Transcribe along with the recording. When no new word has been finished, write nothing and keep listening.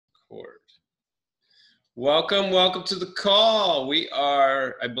Record. Welcome to the call. We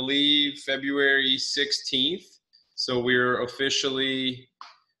are, I believe, February 16th. So we're officially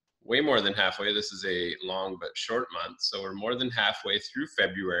way more than halfway. This is a long but short month. So we're more than halfway through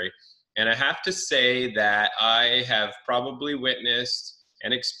February. And I have to say that I have probably witnessed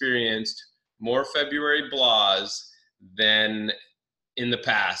and experienced more February blahs than in the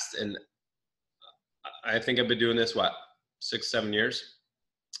past. And I think I've been doing this, 6-7 years?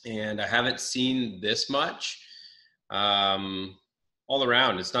 And I haven't seen this much all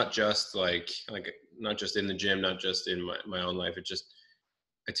around. It's not just like not just in the gym, not just in my own life. It just,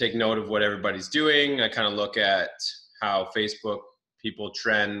 I take note of what everybody's doing. I kind of look at how Facebook people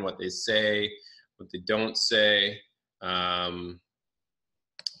trend, what they say, what they don't say. I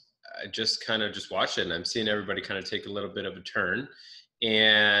just kind of watch it, and I'm seeing everybody kind of take a little bit of a turn.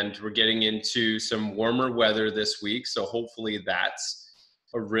 And we're getting into some warmer weather this week, so hopefully that's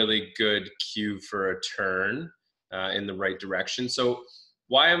a really good cue for a turn in the right direction. So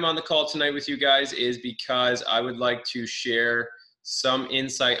why I'm on the call tonight with you guys is because I would like to share some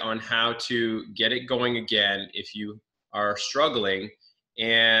insight on how to get it going again if you are struggling.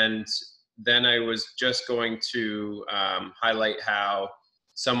 And then I was just going to highlight how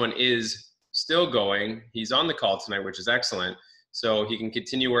someone is still going. He's on the call tonight, which is excellent. So he can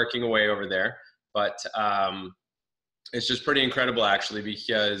continue working away over there. But it's just pretty incredible, actually,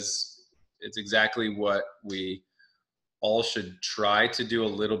 because it's exactly what we all should try to do a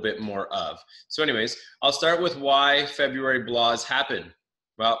little bit more of. So anyways, I'll start with why February blahs happen.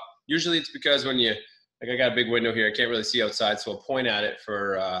 Well, usually it's because when you, I got a big window here, I can't really see outside, so I'll point at it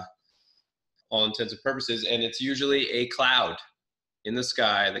for all intents and purposes, and it's usually a cloud in the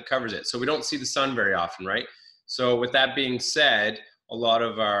sky that covers it. So we don't see the sun very often, right? So with that being said, a lot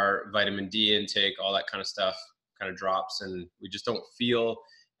of our vitamin D intake, all that kind of stuff, kind of drops, and we just don't feel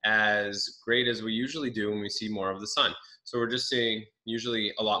as great as we usually do when we see more of the sun. So we're just seeing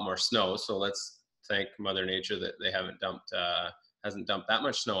usually a lot more snow. So let's thank Mother Nature that they hasn't dumped that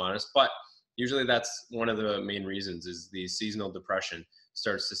much snow on us. But usually that's one of the main reasons, is the seasonal depression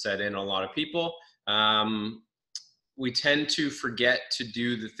starts to set in a lot of people. We tend to forget to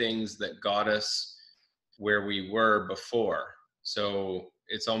do the things that got us where we were before. So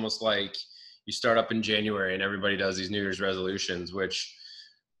it's almost like you start up in January and everybody does these New Year's resolutions, which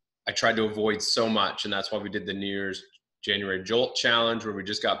I tried to avoid so much. And that's why we did the New Year's January Jolt Challenge, where we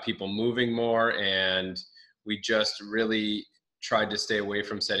just got people moving more. And we just really tried to stay away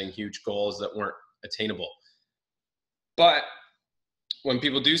from setting huge goals that weren't attainable. But when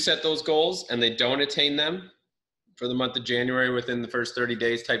people do set those goals and they don't attain them for the month of January within the first 30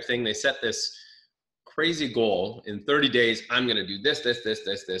 days type thing, they set this crazy goal. In 30 days, I'm going to do this.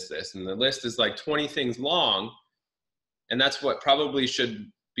 And the list is like 20 things long. And that's what probably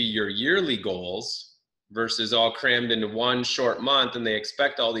should be your yearly goals, versus all crammed into one short month. And they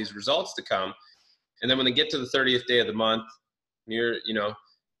expect all these results to come. And then when they get to the 30th day of the month, you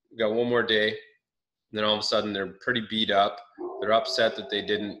got one more day. And then all of a sudden they're pretty beat up. They're upset that they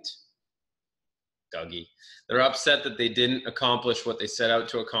didn't, they're upset that they didn't accomplish what they set out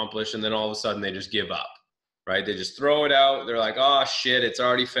to accomplish, and then all of a sudden they just give up, right? They just throw it out. They're like, oh shit, it's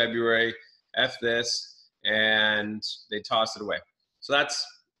already February, F this, and they toss it away. So that's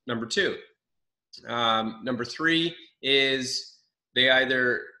number two. Number three is they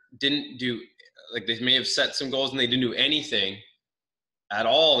either didn't do, like they may have set some goals and they didn't do anything at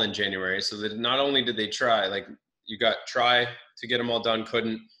all in January. So that not only did they try, like you got try to get them all done,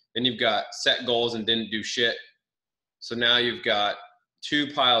 couldn't. Then you've got set goals and didn't do shit. So now you've got two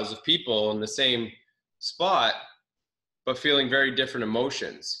piles of people in the same spot, but feeling very different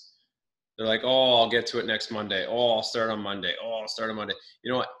emotions. They're like, oh, I'll get to it next Monday. Oh, I'll start on Monday. Oh, I'll start on Monday.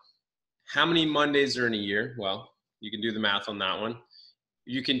 You know what? How many Mondays are in a year? Well, you can do the math on that one.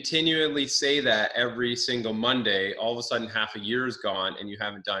 You continually say that every single Monday, all of a sudden half a year is gone and you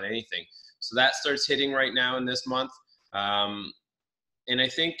haven't done anything. So that starts hitting right now in this month. And I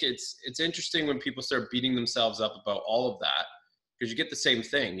think it's interesting when people start beating themselves up about all of that, because you get the same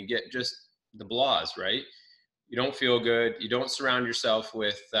thing. You get just the blahs, right? You don't feel good. You don't surround yourself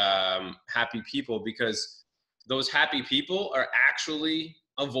with happy people, because those happy people are actually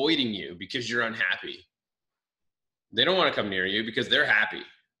avoiding you because you're unhappy. They don't want to come near you because they're happy.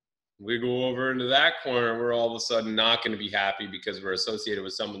 We go over into that corner, we're all of a sudden not going to be happy because we're associated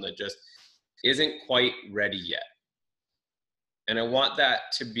with someone that just isn't quite ready yet. And I want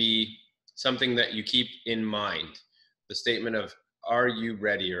that to be something that you keep in mind. The statement of, are you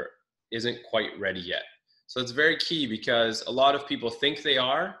ready, or isn't quite ready yet? So it's very key, because a lot of people think they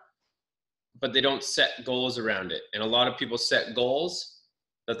are, but they don't set goals around it. And a lot of people set goals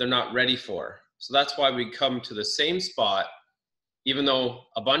that they're not ready for. So that's why we come to the same spot, even though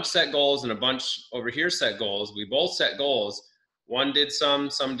a bunch set goals and a bunch over here set goals. We both set goals. One did some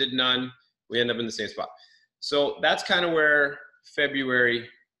did none. We end up in the same spot. So that's kind of where February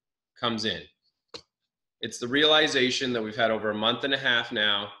comes in. It's the realization that we've had over a month and a half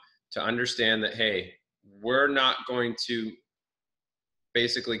now to understand that, hey, we're not going to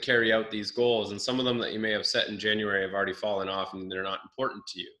basically carry out these goals. And some of them that you may have set in January have already fallen off and they're not important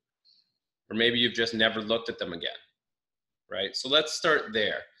to you. Or maybe you've just never looked at them again, right? So let's start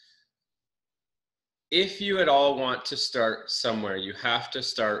there. If you at all want to start somewhere, you have to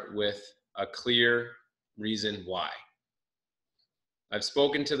start with a clear reason why. I've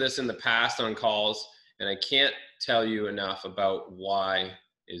spoken to this in the past on calls, and I can't tell you enough about why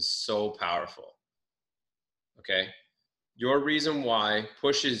is so powerful, okay? Your reason why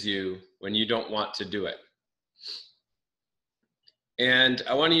pushes you when you don't want to do it. And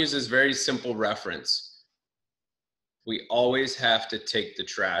I want to use this very simple reference. We always have to take the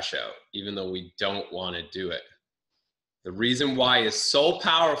trash out, even though we don't want to do it. The reason why is so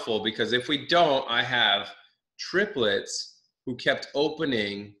powerful because if we don't, I have triplets who kept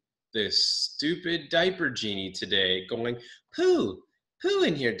opening this stupid diaper genie today going, poo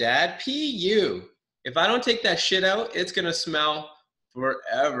in here, Dad, P-U. If I don't take that shit out, it's going to smell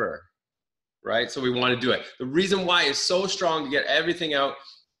forever, right? So we want to do it. The reason why is so strong to get everything out.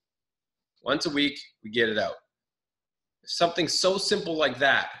 Once a week, we get it out. Something so simple like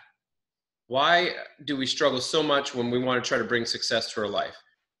that. Why do we struggle so much when we want to try to bring success to our life?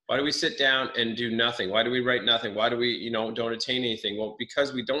 Why do we sit down and do nothing? Why do we write nothing? Why do we, don't attain anything? Well,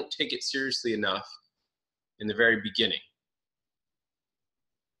 because we don't take it seriously enough in the very beginning.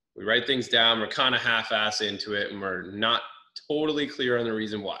 We write things down, we're kind of half-ass into it, and we're not totally clear on the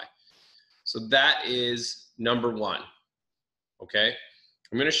reason why. So that is number one, okay?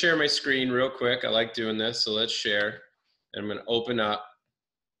 I'm gonna share my screen real quick. I like doing this, so let's share. And I'm gonna open up,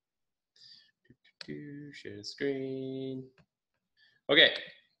 share the screen. Okay.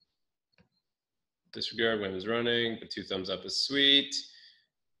 Disregard when it's running, but 2 thumbs up is sweet.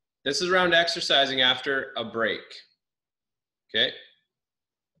 This is around exercising after a break, okay?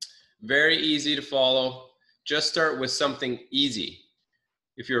 Very easy to follow. Just start with something easy.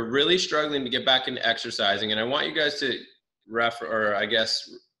 If you're really struggling to get back into exercising, and I want you guys to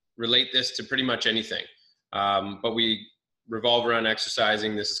relate this to pretty much anything, but we revolve around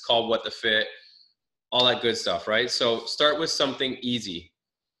exercising. This is called What the Fit, all that good stuff, right? So start with something easy.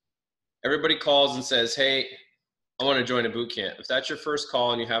 Everybody calls and says, hey, I want to join a boot camp. If that's your first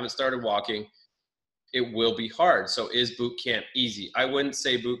call and you haven't started walking, it will be hard. So is boot camp easy? I wouldn't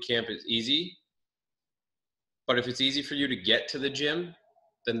say boot camp is easy, but if it's easy for you to get to the gym,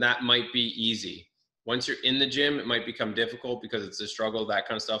 then that might be easy. Once you're in the gym, it might become difficult because it's a struggle, that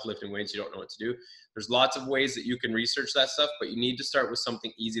kind of stuff, lifting weights, you don't know what to do. There's lots of ways that you can research that stuff, but you need to start with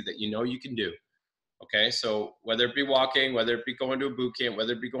something easy that you know you can do. Okay, so whether it be walking, whether it be going to a boot camp,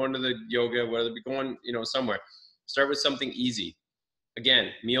 whether it be going to the yoga, whether it be going, somewhere, start with something easy. Again,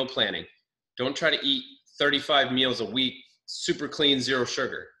 meal planning. Don't try to eat 35 meals a week, super clean, zero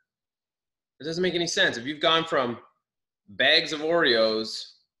sugar. It doesn't make any sense. If you've gone from bags of Oreos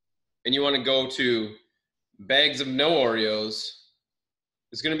and you want to go to bags of no Oreos,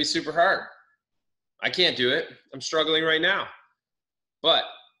 it's going to be super hard. I can't do it. I'm struggling right now. But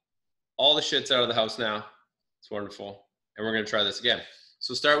all the shit's out of the house now. It's wonderful. And we're going to try this again.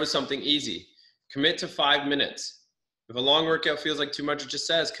 So start with something easy. Commit to 5 minutes. If a long workout feels like too much, it just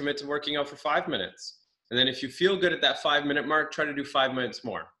says commit to working out for 5 minutes. And then if you feel good at that 5-minute mark, try to do 5 minutes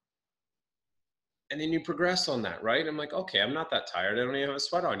more. And then you progress on that, right? I'm like, okay, I'm not that tired. I don't even have a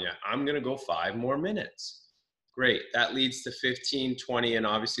sweat on yet. I'm going to go 5 more minutes. Great. That leads to 15, 20, and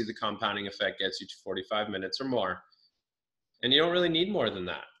obviously the compounding effect gets you to 45 minutes or more. And you don't really need more than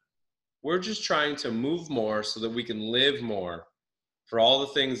that. We're just trying to move more so that we can live more for all the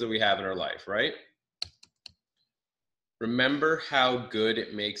things that we have in our life, right? Remember how good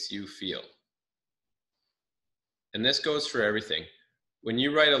it makes you feel. And this goes for everything. When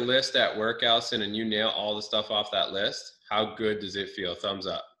you write a list at work, Allison, and you nail all the stuff off that list, how good does it feel? Thumbs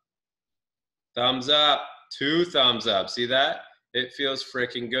up. Thumbs up. 2 thumbs up. See that? It feels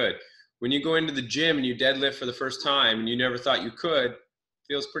freaking good. When you go into the gym and you deadlift for the first time and you never thought you could, it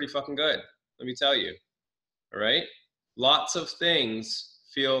feels pretty fucking good. Let me tell you. All right? Lots of things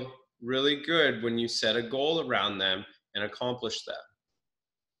feel really good when you set a goal around them and accomplish them.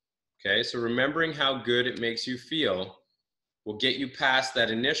 Okay? So remembering how good it makes you feel will get you past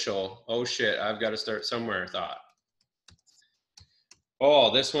that initial, oh shit, I've got to start somewhere thought.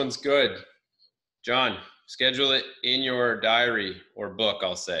 Oh, this one's good. John, Schedule it in your diary or book,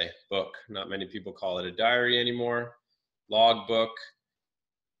 I'll say. Book. Not many people call it a diary anymore. Log book.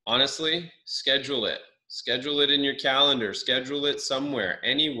 Honestly, schedule it. Schedule it in your calendar. Schedule it somewhere,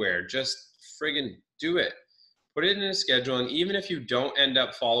 anywhere. Just friggin' do it. Put it in a schedule, and even if you don't end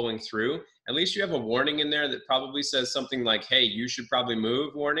up following through, at least you have a warning in there that probably says something like, hey, you should probably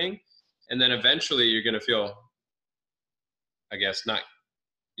move, warning. And then eventually you're going to feel, I guess, not,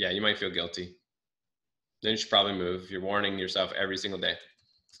 yeah, you might feel guilty. Then you should probably move. You're warning yourself every single day.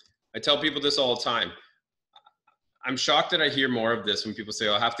 I tell people this all the time. I'm shocked that I hear more of this when people say,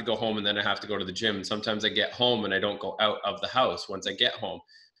 oh, I have to go home and then I have to go to the gym. And sometimes I get home and I don't go out of the house once I get home.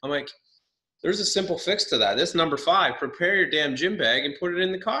 I'm like, there's a simple fix to that. This number 5, prepare your damn gym bag and put it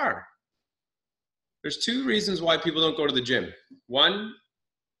in the car. There's 2 reasons why people don't go to the gym. 1,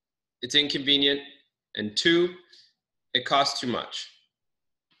 it's inconvenient. And 2, it costs too much.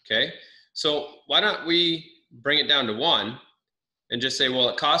 Okay? So why don't we bring it down to 1 and just say, well,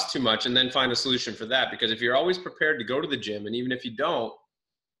 it costs too much, and then find a solution for that. Because if you're always prepared to go to the gym, and even if you don't,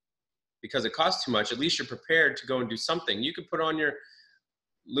 because it costs too much, at least you're prepared to go and do something. You could put on your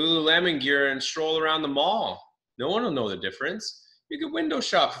Lululemon gear and stroll around the mall. No one will know the difference. You could window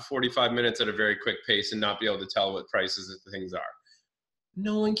shop for 45 minutes at a very quick pace and not be able to tell what prices the things are.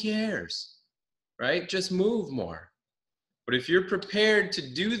 No one cares, right? Just move more. But if you're prepared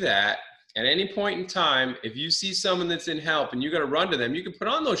to do that at any point in time, if you see someone that's in help and you got to run to them, you can put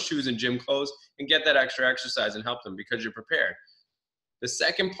on those shoes and gym clothes and get that extra exercise and help them because you're prepared. The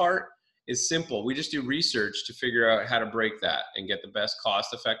second part is simple. We just do research to figure out how to break that and get the best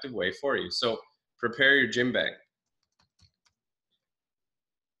cost-effective way for you. So prepare your gym bag.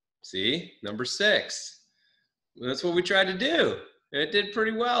 See, number 6. That's what we tried to do. And it did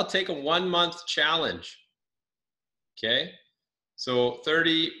pretty well. Take a 1-month challenge. Okay? So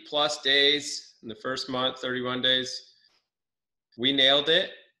 30 plus days in the first month, 31 days. We nailed it.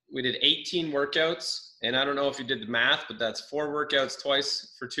 We did 18 workouts. And I don't know if you did the math, but that's 4 workouts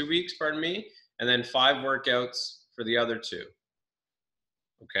twice for 2 weeks, pardon me, and then 5 workouts for the other 2.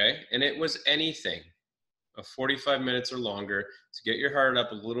 Okay? And it was anything of 45 minutes or longer to get your heart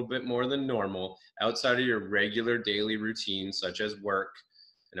up a little bit more than normal outside of your regular daily routine, such as work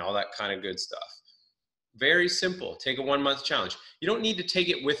and all that kind of good stuff. Very simple. Take a 1-month challenge. You don't need to take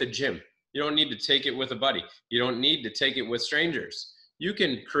it with a gym. You don't need to take it with a buddy. You don't need to take it with strangers. You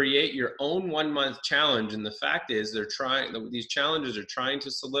can create your own 1-month challenge. And the fact is these challenges are trying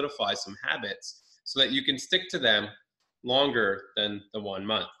to solidify some habits so that you can stick to them longer than the 1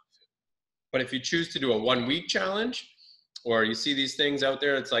 month. But if you choose to do a 1-week challenge, or you see these things out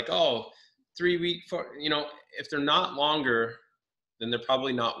there, it's like, oh, 3-week, if they're not longer, then they're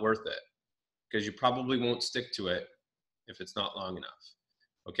probably not worth it because you probably won't stick to it if it's not long enough.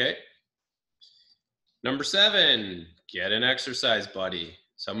 Okay? Number 7, get an exercise buddy.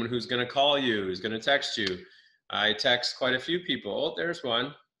 Someone who's going to call you, who's going to text you. I text quite a few people. Oh, there's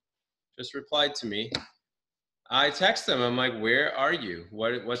one. Just replied to me. I text them. I'm like, where are you?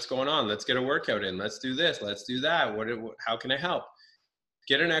 What's going on? Let's get a workout in. Let's do this. Let's do that. How can I help?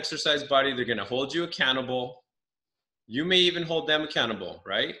 Get an exercise buddy. They're going to hold you accountable. You may even hold them accountable,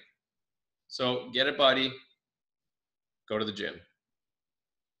 right? So get a buddy. Go to the gym.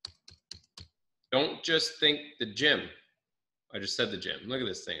 Don't just think the gym. I just said the gym. Look at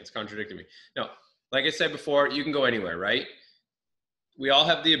this thing. It's contradicting me. No, like I said before, you can go anywhere, right? We all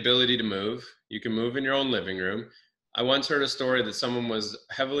have the ability to move. You can move in your own living room. I once heard a story that someone was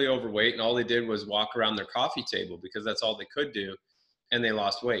heavily overweight and all they did was walk around their coffee table because that's all they could do, and they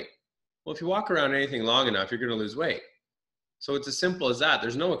lost weight. Well, if you walk around anything long enough, you're going to lose weight. So it's as simple as that.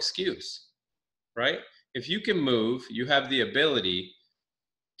 There's no excuse, right? If you can move, you have the ability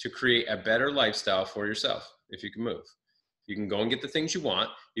to create a better lifestyle for yourself if you can move. You can go and get the things you want.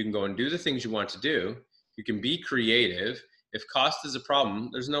 You can go and do the things you want to do. You can be creative. If cost is a problem,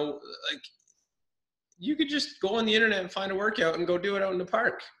 there's no, you could just go on the internet and find a workout and go do it out in the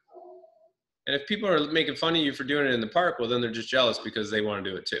park. And if people are making fun of you for doing it in the park, well, then they're just jealous because they want to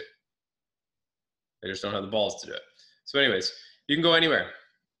do it too. They just don't have the balls to do it. So anyways, you can go anywhere.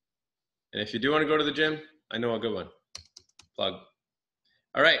 And if you do want to go to the gym, I know a good one. Plug.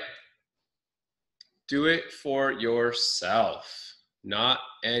 All right. Do it for yourself, not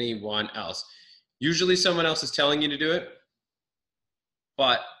anyone else. Usually someone else is telling you to do it,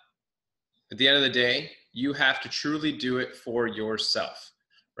 but at the end of the day, you have to truly do it for yourself,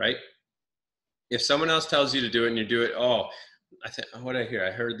 right? If someone else tells you to do it and you do it, what did I hear?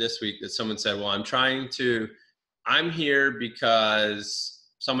 I heard this week that someone said, well, I'm here because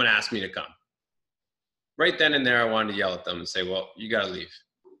someone asked me to come. Right then and there, I wanted to yell at them and say, well, you got to leave.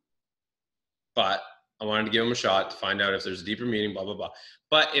 But I wanted to give them a shot to find out if there's a deeper meaning, blah, blah, blah.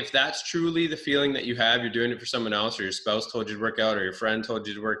 But if that's truly the feeling that you have, you're doing it for someone else, or your spouse told you to work out, or your friend told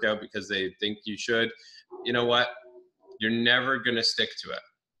you to work out because they think you should, you know what? You're never going to stick to it.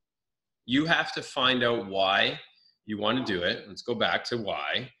 You have to find out why you want to do it. Let's go back to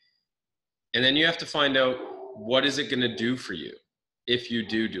why. And then you have to find out, what is it going to do for you if you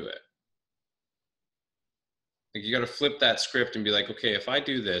do it? Like, you got to flip that script and be like, okay, if I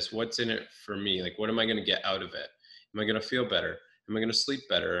do this, what's in it for me? Like, what am I going to get out of it? Am I going to feel better? Am I going to sleep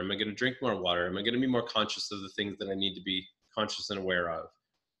better? Am I going to drink more water? Am I going to be more conscious of the things that I need to be conscious and aware of?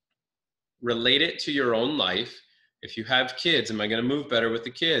 Relate it to your own life. If you have kids, am I going to move better with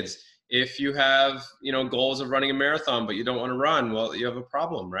the kids? If you have, goals of running a marathon, but you don't want to run, well, you have a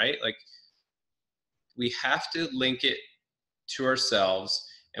problem, right? Like, we have to link it to ourselves.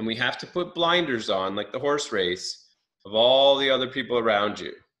 And we have to put blinders on, like the horse race, of all the other people around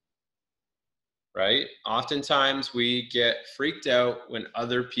you, right? Oftentimes we get freaked out when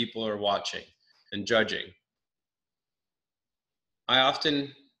other people are watching and judging. I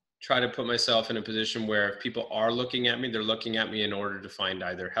often try to put myself in a position where if people are looking at me, they're looking at me in order to find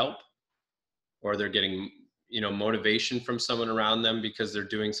either help, or they're getting, motivation from someone around them because they're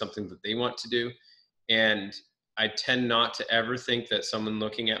doing something that they want to do. And I tend not to ever think that someone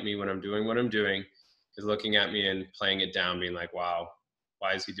looking at me when I'm doing what I'm doing is looking at me and playing it down, being like, wow,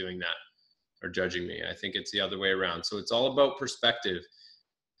 why is he doing that? Or judging me. I think it's the other way around. So it's all about perspective,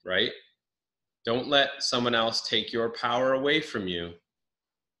 right? Don't let someone else take your power away from you.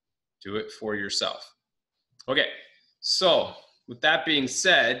 Do it for yourself. Okay, so with that being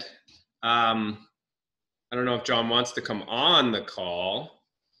said, I don't know if John wants to come on the call,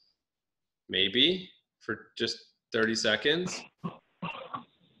 maybe. For just 30 seconds.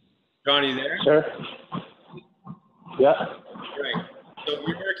 John, you there? Sure. Yeah. Right. So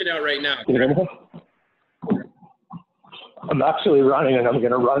you're working out right now. Can you hear me? I'm actually running, and I'm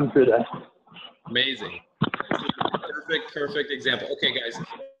going to run through this. Amazing. Perfect example. Okay, guys.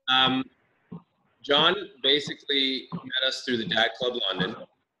 John basically met us through the Dad Club London,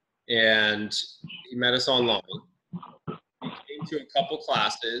 and he met us online. He came to a couple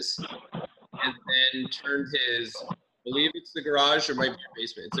classes, and then turned his, I believe it's the garage, or might be your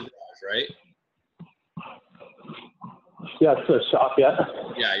basement. It's a garage, right? Yeah, it's a shop, yeah.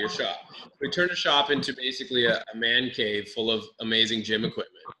 Yeah, your shop. We turned a shop into basically a man cave full of amazing gym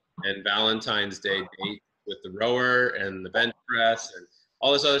equipment, and Valentine's Day date with the rower and the bench press and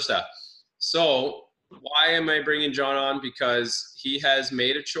all this other stuff. So why am I bringing John on? Because he has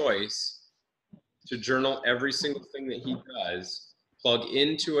made a choice to journal every single thing that he does, plug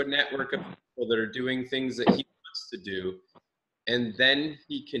into a network of people that are doing things that he wants to do, and then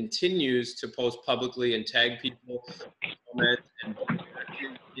he continues to post publicly and tag people, comment, and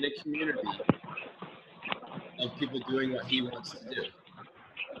in a community of people doing what he wants to do.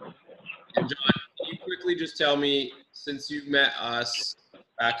 And John, can you quickly just tell me, since you've met us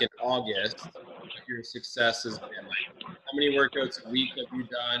back in August, what your success has been like? How many workouts a week have you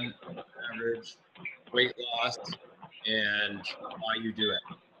done, on average, weight loss, and why you do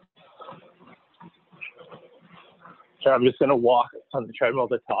it? Sure, I'm just going to walk on the treadmill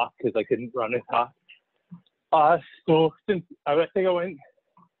to talk because I couldn't run and talk. So since I think I went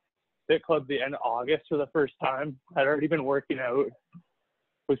Fit Club the end of August for the first time, I'd already been working out.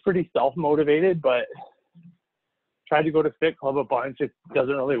 Was pretty self-motivated, but tried to go to Fit Club a bunch. It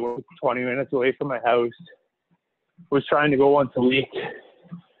doesn't really work. 20 minutes away from my house. Was trying to go once a week.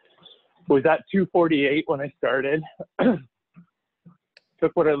 Was at 248 when I started.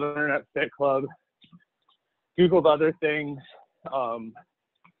 Took what I learned at Fit Club. Googled other things.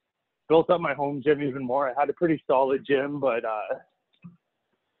 Built up my home gym even more. I had a pretty solid gym, but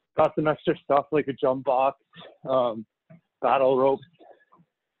got some extra stuff like a jump box, battle ropes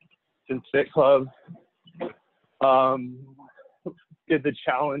since Fit Club. Did the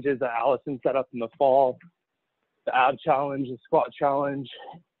challenges that Allison set up in the fall, the ab challenge, the squat challenge.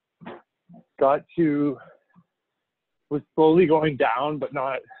 Was slowly going down, but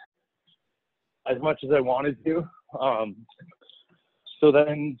not as much as I wanted to. So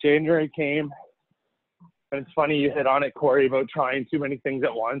then January came, and it's funny you hit on it, Corey, about trying too many things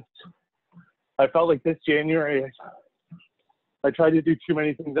at once. I felt like this January, I tried to do too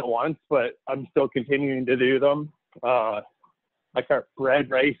many things at once, but I'm still continuing to do them. I cut bread,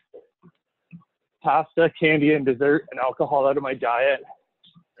 rice, pasta, candy, and dessert, and alcohol out of my diet.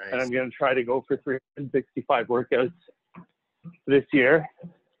 Nice. And I'm going to try to go for 365 workouts this year.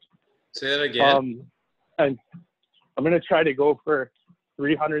 Say that again. And I'm going to try to go for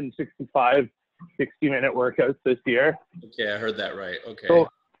 365 60-minute workouts this year. Okay, I heard that right. Okay, so,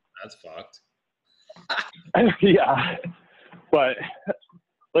 that's fucked. Yeah. But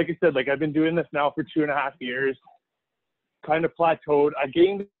like I said, like I've been doing this now for 2.5 years, kind of plateaued. I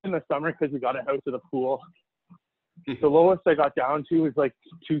gained in the summer because we got a house with a pool. The lowest I got down to was like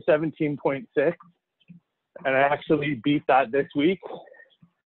 217.6. And I actually beat that this week.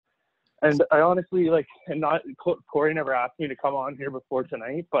 And I honestly Corey never asked me to come on here before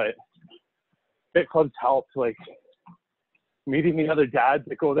tonight, but Fit Club's helped, like meeting the other dads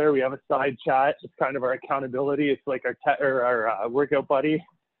that go there. We have a side chat. It's kind of our accountability. It's like our workout buddy.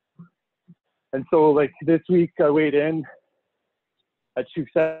 And so like this week I weighed in at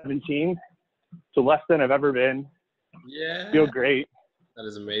 217, so less than I've ever been. Yeah. Feel great. That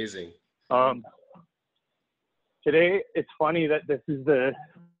is amazing. Today, it's funny that this is the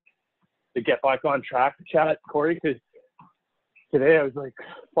get back on track chat, Corey, because today I was like,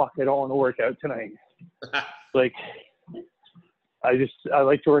 fuck, I don't want to work out tonight. Like, I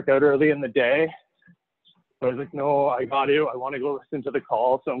like to work out early in the day. So I was like, no, I got to. I want to go listen to the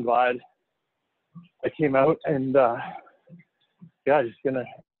call. So I'm glad I came out and, just going to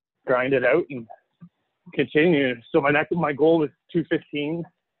grind it out and continue. So my goal was 215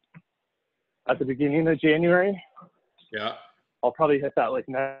 at the beginning of January. Yeah. I'll probably hit that like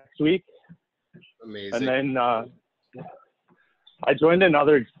next week. Amazing. And then I joined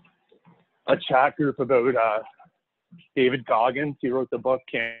a chat group about David Goggins. He wrote the book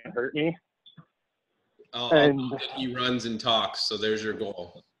Can't Hurt Me. And he runs and talks, so there's your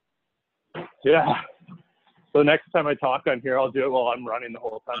goal. Yeah. So next time I talk on here, I'll do it while I'm running the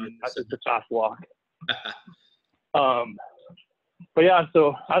whole time. That's just a fast walk. But yeah,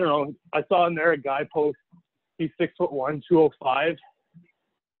 so I don't know. I saw in there a guy post, he's 6'1", 205.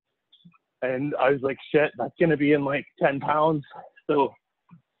 And I was like, shit, that's going to be in like 10 pounds. So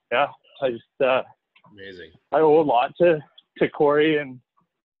yeah, amazing. I owe a lot to Corey and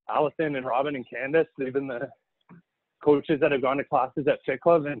Allison and Robin and Candace. They've been the coaches that have gone to classes at Fit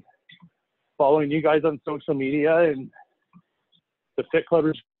Club, and following you guys on social media and the Fit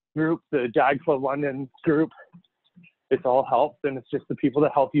Clubbers group, the Jag Club London group. It's all helped, and it's just the people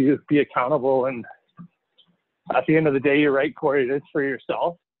that help you be accountable. And at the end of the day, you're right, Corey, it is for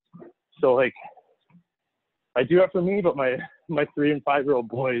yourself. So like, I do it for me, but my 3 and 5-year-old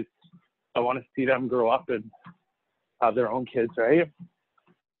boys, I want to see them grow up and have their own kids, right?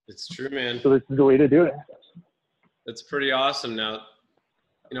 It's true, man. So this is the way to do it. That's pretty awesome. Now,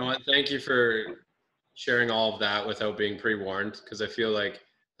 you know what? Thank you for sharing all of that without being pre-warned, because I feel like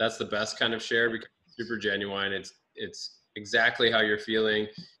that's the best kind of share, because it's super genuine. It's exactly how you're feeling.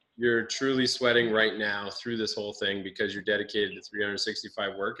 You're truly sweating right now through this whole thing because you're dedicated to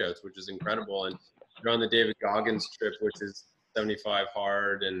 365 workouts, which is incredible. And you're on the David Goggins trip, which is 75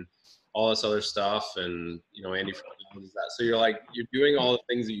 hard and all this other stuff. And, you know, Andy does that. So you're doing all the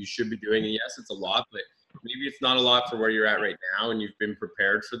things that you should be doing. And yes, it's a lot, but maybe it's not a lot for where you're at right now, and you've been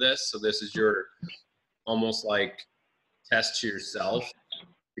prepared for this. So this is your almost like test to yourself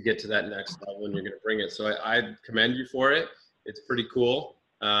to get to that next level, and you're going to bring it. So I commend you for it. It's pretty cool.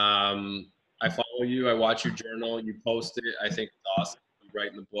 I follow you. I watch your journal. You post it. I think it's awesome. You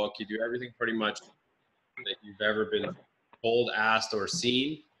write in the book. You do everything pretty much that you've ever been told, asked, or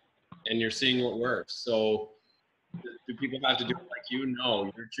seen, and you're seeing what works. So do people have to do it like you?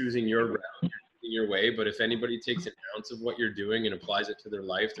 No, you're choosing your route. You're choosing your way. But if anybody takes an ounce of what you're doing and applies it to their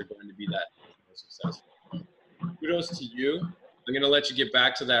life, they're going to be that more successful. Kudos to you. I'm going to let you get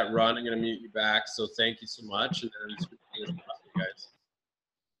back to that run. I'm going to mute you back. So thank you so much. And then you guys.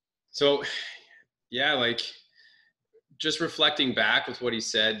 So yeah, like just reflecting back with what he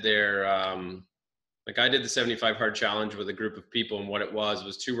said there, like I did the 75 hard challenge with a group of people, and what it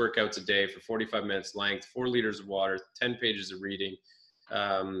was 2 workouts a day for 45 minutes length, 4 liters of water, 10 pages of reading.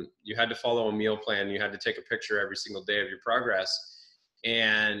 You had to follow a meal plan. You had to take a picture every single day of your progress.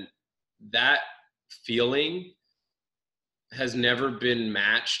 And that feeling has never been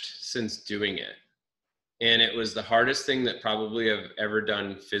matched since doing it. And it was the hardest thing that probably I've ever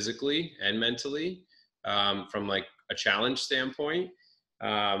done physically and mentally, from like a challenge standpoint.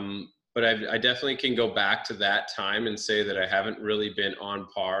 But I definitely can go back to that time and say that I haven't really been on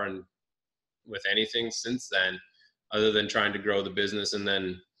par and with anything since then, other than trying to grow the business and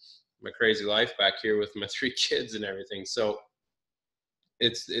then my crazy life back here with my 3 kids and everything. So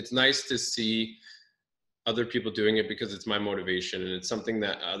it's nice to see other people doing it, because it's my motivation, and it's something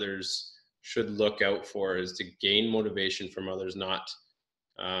that others should look out for, is to gain motivation from others, not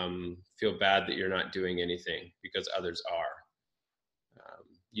feel bad that you're not doing anything because others are.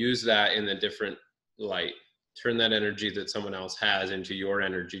 Use that in a different light. Turn that energy that someone else has into your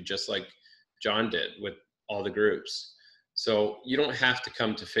energy, just like John did with all the groups. So you don't have to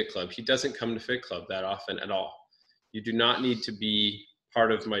come to Fit Club. He doesn't come to Fit Club that often at all. You do not need to be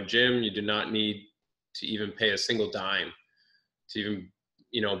part of my gym. You do not need to even pay a single dime to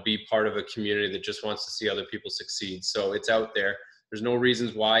even, be part of a community that just wants to see other people succeed. So it's out there. There's no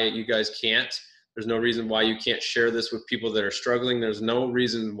reasons why you guys can't. There's no reason why you can't share this with people that are struggling. There's no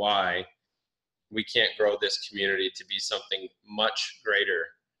reason why we can't grow this community to be something much greater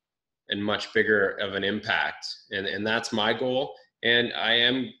and much bigger of an impact. And that's my goal. And I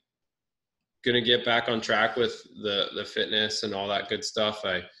am going to get back on track with the fitness and all that good stuff.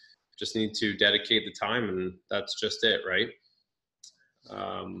 I just need to dedicate the time, and that's just it, right?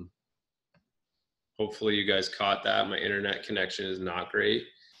 Hopefully you guys caught that. My internet connection is not great,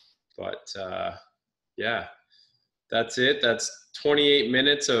 but yeah, that's it. That's 28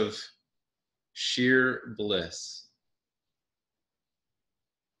 minutes of sheer bliss.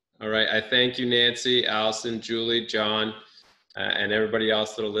 All right. I thank you, Nancy, Allison, Julie, John, and everybody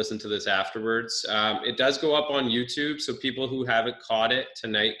else that'll listen to this afterwards. It does go up on YouTube, so people who haven't caught it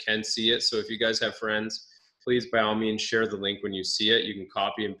tonight can see it. So if you guys have friends, please, by all means, share the link when you see it. You can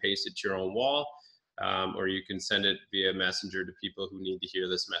copy and paste it to your own wall, or you can send it via messenger to people who need to hear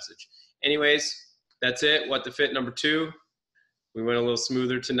this message. Anyways, that's it. What the Fit number 2. We went a little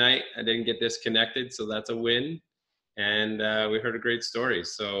smoother tonight. I didn't get disconnected, so that's a win. And we heard a great story.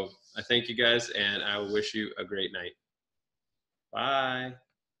 So I thank you guys, and I wish you a great night. Bye.